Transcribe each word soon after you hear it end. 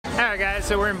Alright guys,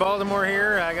 so we're in Baltimore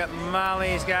here. I got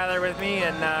Molly, Schuyler with me,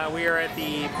 and we are at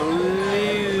the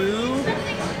Blue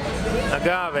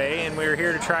Agave, and we're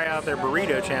here to try out their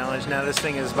burrito challenge. Now this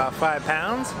thing is about 5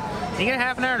 pounds. You get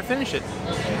half an hour to finish it.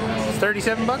 It's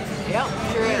 37 bucks? Yep,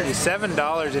 sure is.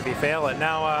 $7 if you fail it.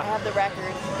 Now I have the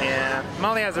record. Yeah,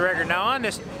 Molly has the record. Now on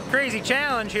this crazy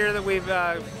challenge here that we've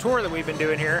tour that we've been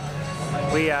doing here,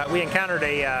 we encountered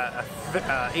a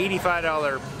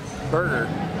 $85 burger.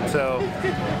 So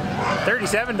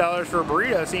 $37 for a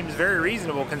burrito seems very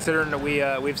reasonable considering that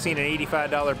we've seen an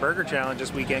 $85 burger challenge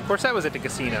this weekend. Of course, that was at the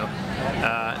casino.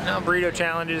 Now burrito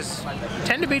challenges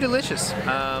tend to be delicious. There's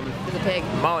a pig.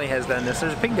 Molly has done this.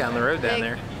 There's a pig down the road down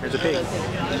there. There's a pig.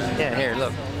 Yeah, here,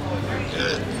 look.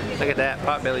 Look at that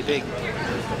potbelly pig.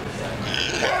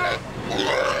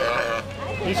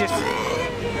 He's just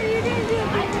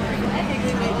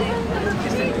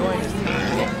enjoying his time.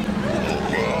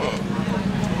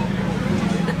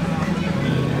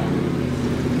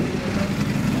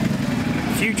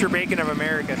 Future bacon of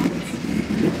America.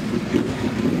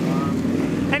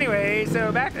 Anyway,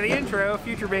 so back to the intro.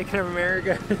 Future bacon of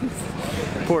America.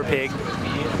 Poor pig.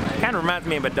 Kind of reminds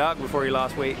me of a dog before he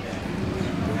lost weight.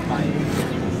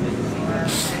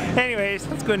 Anyways,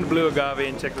 let's go into Blue Agave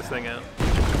and check this thing out.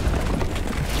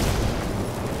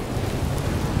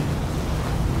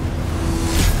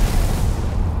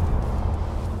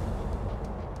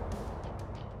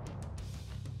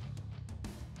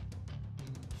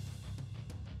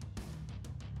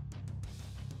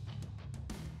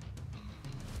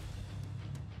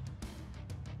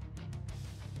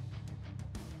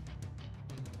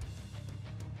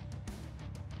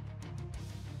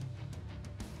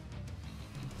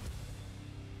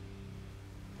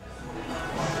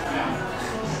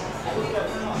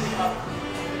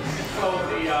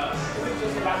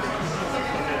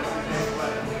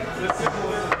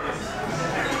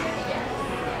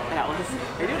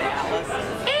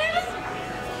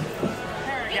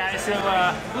 Alright guys, so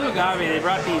Blue Agave, they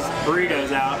brought these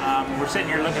burritos out. We're sitting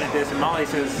here looking at this and Molly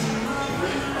says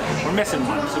we're missing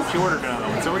one, so she ordered another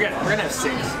one. So we're gonna have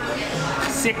six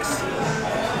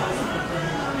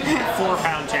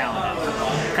 4-pound challenges,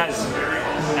 because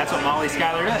that's what Molly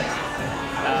Schuyler does.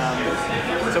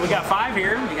 So we got 5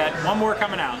 here. We got 1 more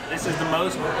coming out. This is the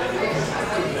most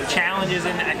challenges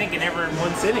in ever in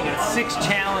one sitting. It's 6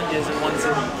 challenges in one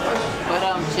sitting.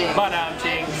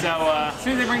 Ching. So as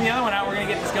soon as they bring the other one out, we're gonna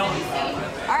get this going.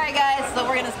 All right, guys. So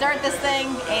we're gonna start this thing,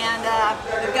 and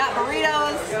we've got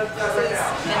burritos. This is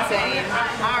insane.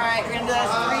 All right, we're gonna do this.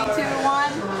 3, 2,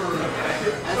 1.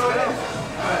 Let's go.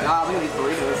 Look at these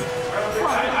burritos.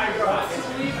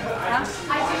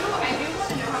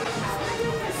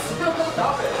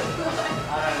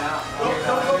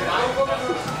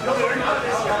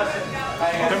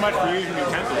 So much for using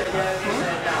utensils.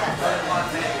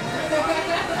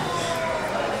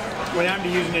 When I'm to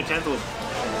using utensils.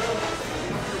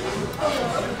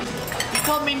 You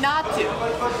told me not to. I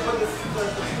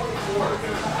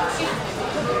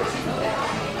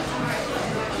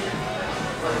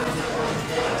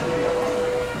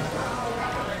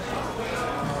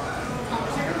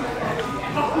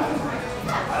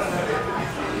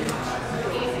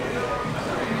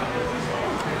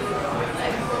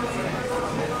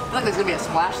feel like there's gonna be a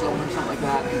splash zone or something like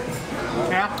that.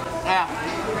 Yeah? Yeah.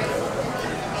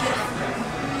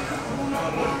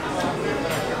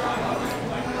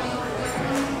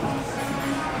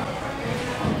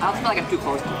 I don't feel like I'm too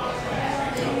close to it.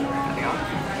 There we go.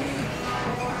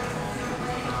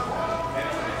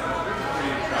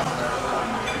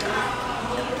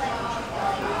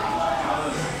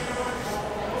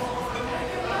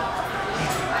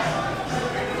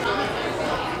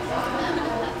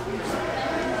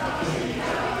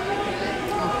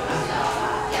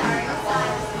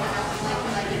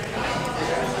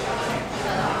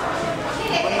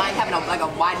 Like a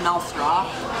wide mouth straw.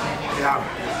 Yeah.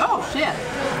 Oh shit.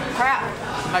 Crap.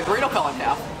 My burrito fell in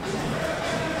half.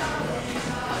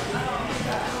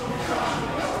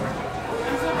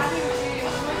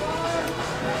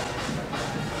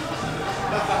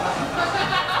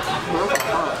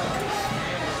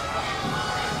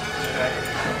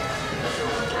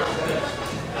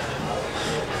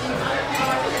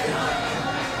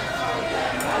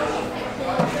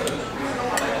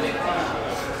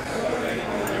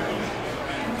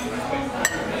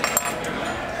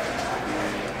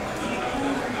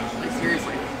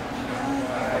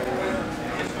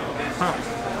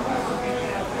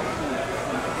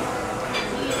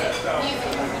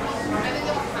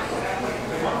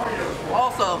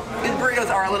 Also, these burritos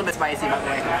are a little bit spicy, by the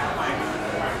way.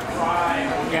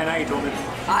 Yeah, now you told me.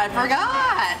 I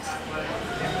forgot!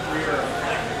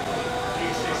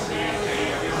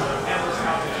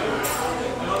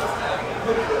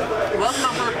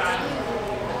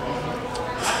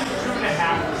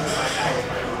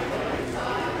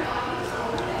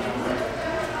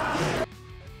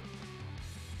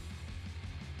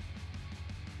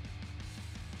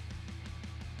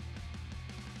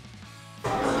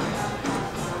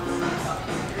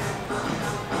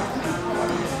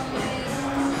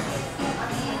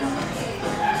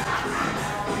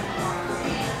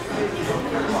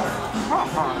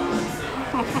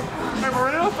 My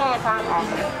burrito fell apart on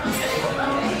me.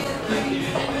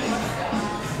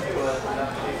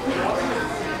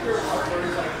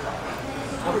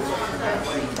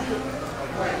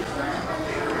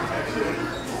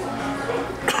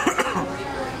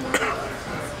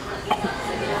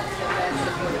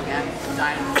 Yeah, I'm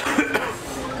dying.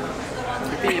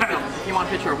 If you want a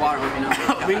picture of water, let me know.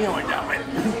 We know it that way.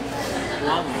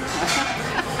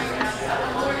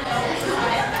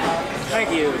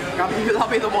 Thank you. I'll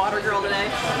be the water girl today.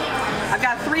 I've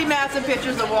got 3 massive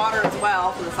pitchers of water as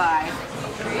well to the side.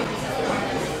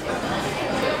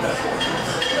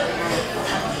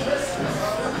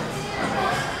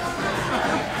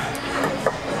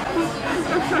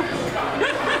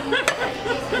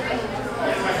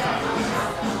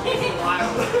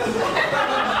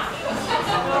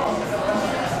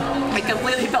 It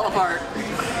completely fell apart.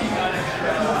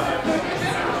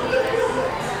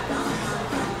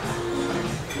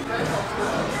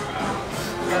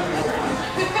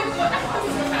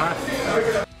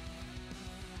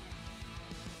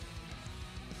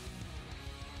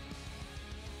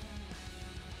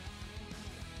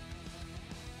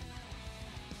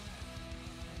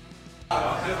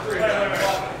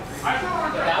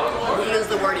 He used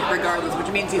the word regardless, which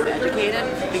means he's educated,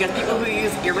 because people who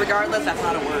use irregardless, that's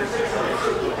not a word.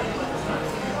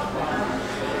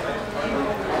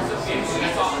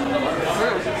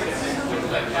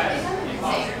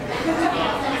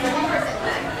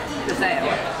 Just saying.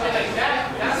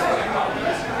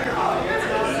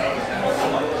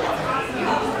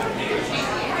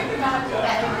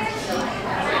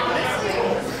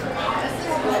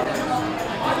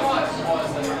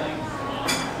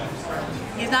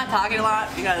 He's not talking a lot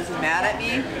because he's mad at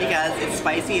me because it's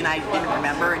spicy and I didn't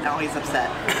remember and now he's upset.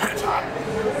 It's hot.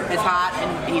 It's hot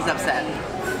and he's upset.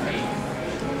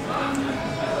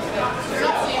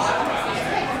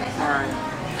 Alright.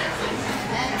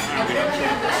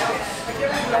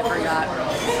 I forgot.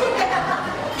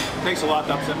 Takes a lot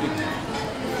to upset me.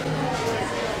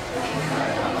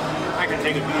 I can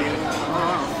take a beating.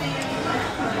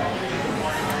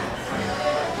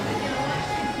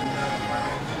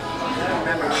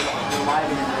 Remember, we're live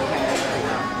in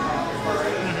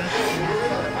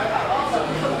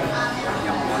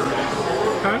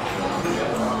Huh?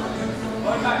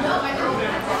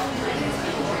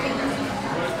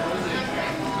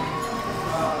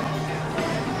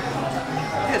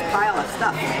 this pile of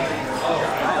stuff.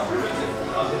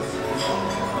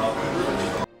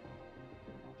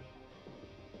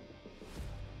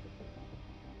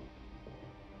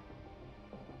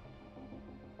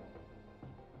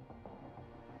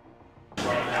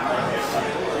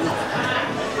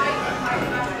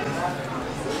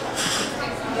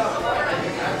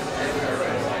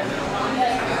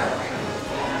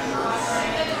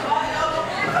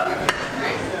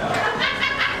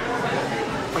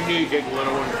 I knew you'd take a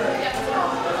little one.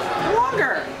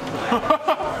 Longer.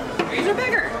 These are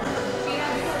bigger.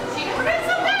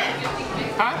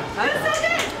 Huh? I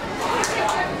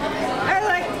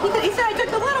was like, he said I took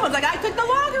the little ones. Like I took the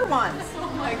longer ones.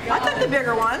 Oh my God. I took the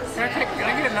bigger ones. Can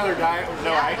I get another diet?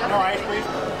 No ice. No ice, please.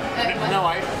 No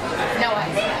ice. No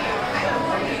ice.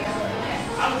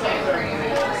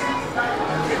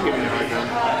 Just give me a hard time.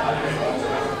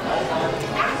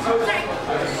 Sorry.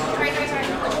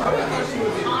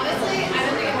 Honestly, I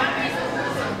don't think it matters.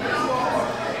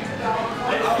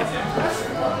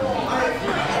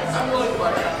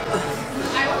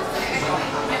 I will say,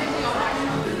 anything else.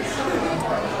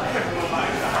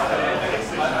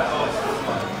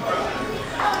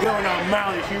 Going on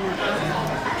Mount Hughes.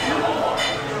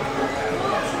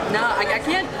 No,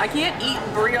 I can't eat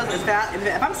burritos as fast.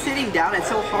 If I'm sitting down, it's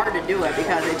so hard to do it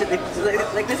because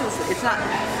like this is, it's not,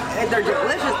 they're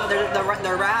delicious, but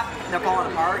they're wrapped, they're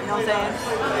falling apart, you know what I'm saying?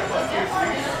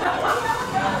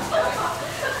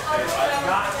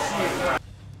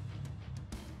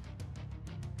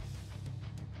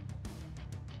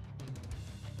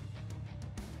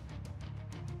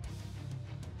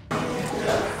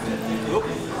 Oop,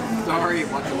 sorry,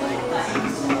 watch your leg. I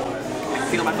can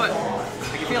feel my foot.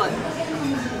 I can feel it.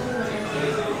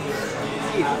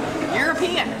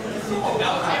 European.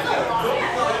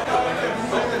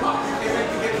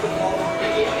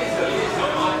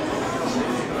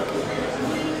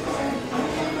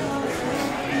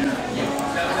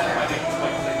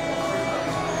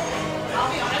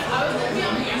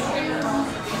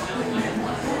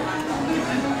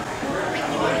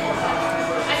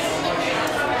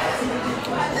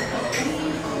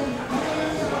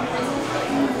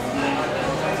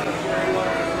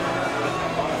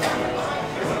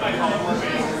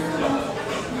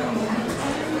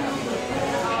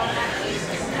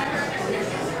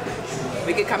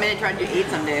 We could come in and try to eat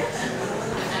someday.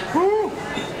 Woo!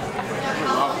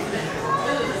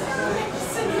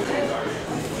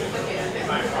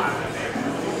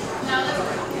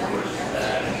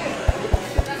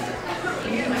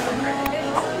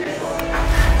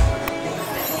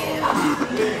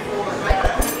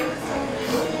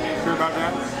 Sure about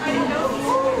that?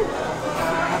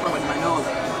 Happened with my nose.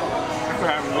 That's what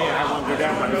happened to me. I had one go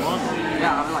down my lung.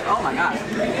 Yeah, I was like, oh my god.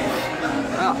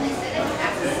 Oh.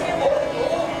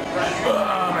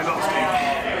 My nose stinks.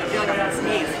 I feel like I'm gonna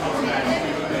sneeze.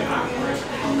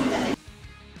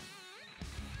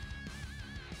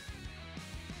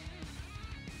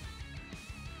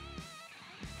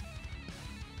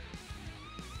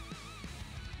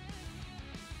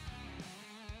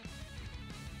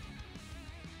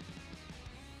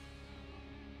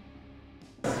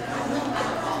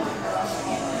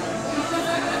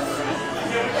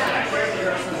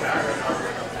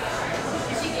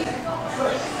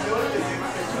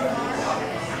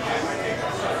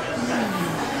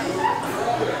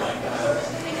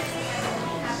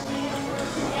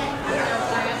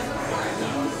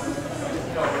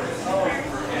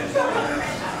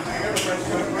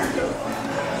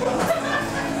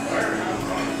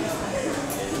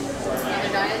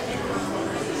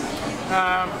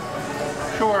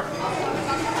 Sure.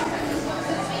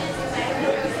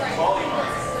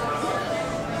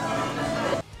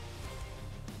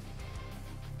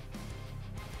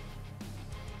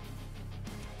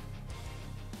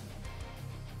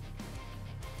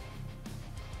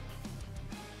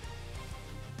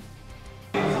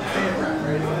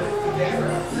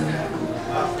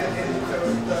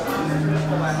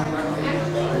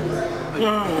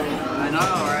 I know,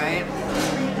 right?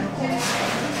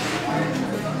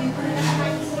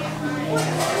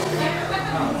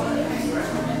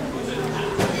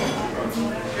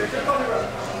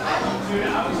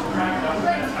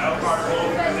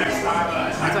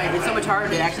 That's why it's so much harder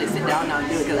to actually sit down now and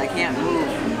do it because I can't move.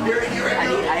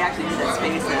 I actually need that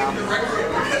space now.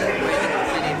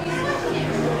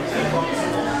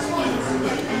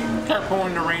 Start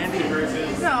pulling to Randy.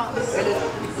 No,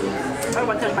 I don't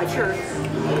want to touch my shirt.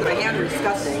 My hands are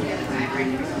disgusting.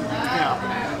 Yeah.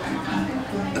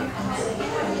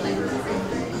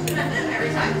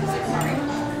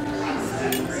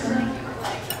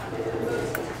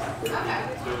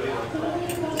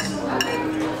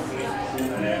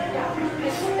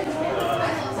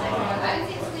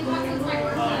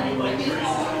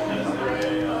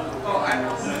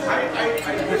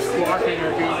 Just squashing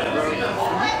your feet, bro.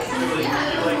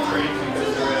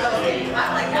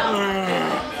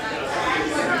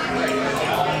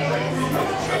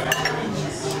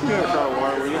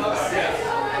 Water, will you?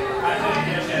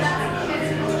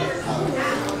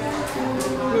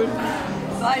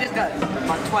 So I just got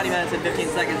about 20 minutes and 15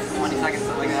 seconds, 20 seconds,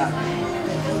 something like that.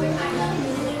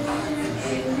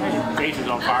 Your face is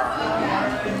on fire.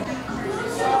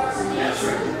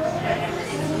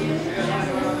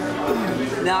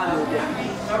 Now I'm moving.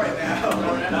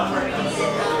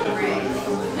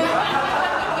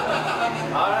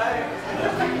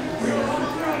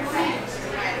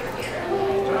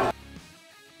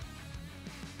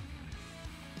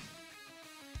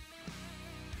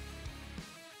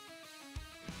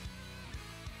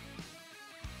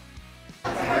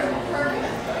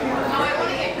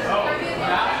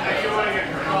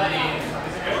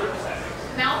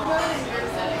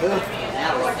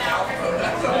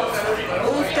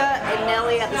 And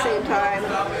Nelly at the same time.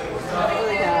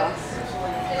 Holy cow.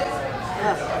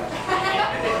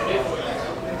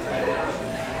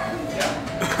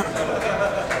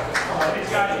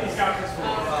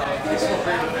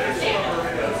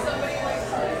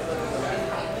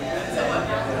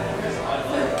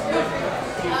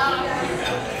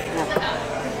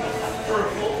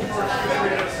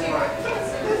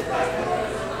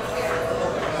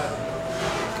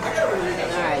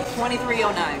 Alright,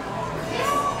 2309.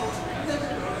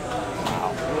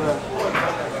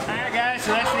 Alright guys,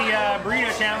 so that's the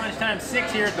burrito challenge times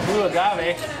 6 here at the Blue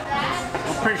Agave.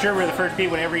 I'm pretty sure we're the first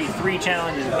people to ever eat 3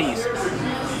 challenges apiece.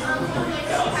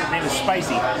 His name is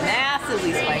Spicy.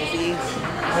 Massively spicy.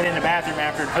 Went in the bathroom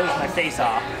after and hosed my face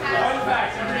off.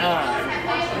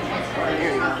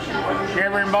 Here we go. If you're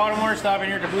ever in Baltimore, stop in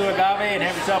here at the Blue Agave and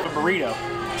have yourself a burrito.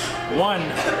 One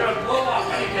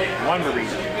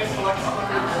burrito.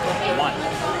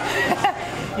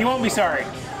 One. You won't be sorry.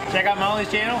 Check out Molly's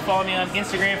channel. Follow me on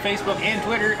Instagram, Facebook, and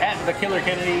Twitter at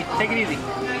TheKillerKennedy. Take it easy.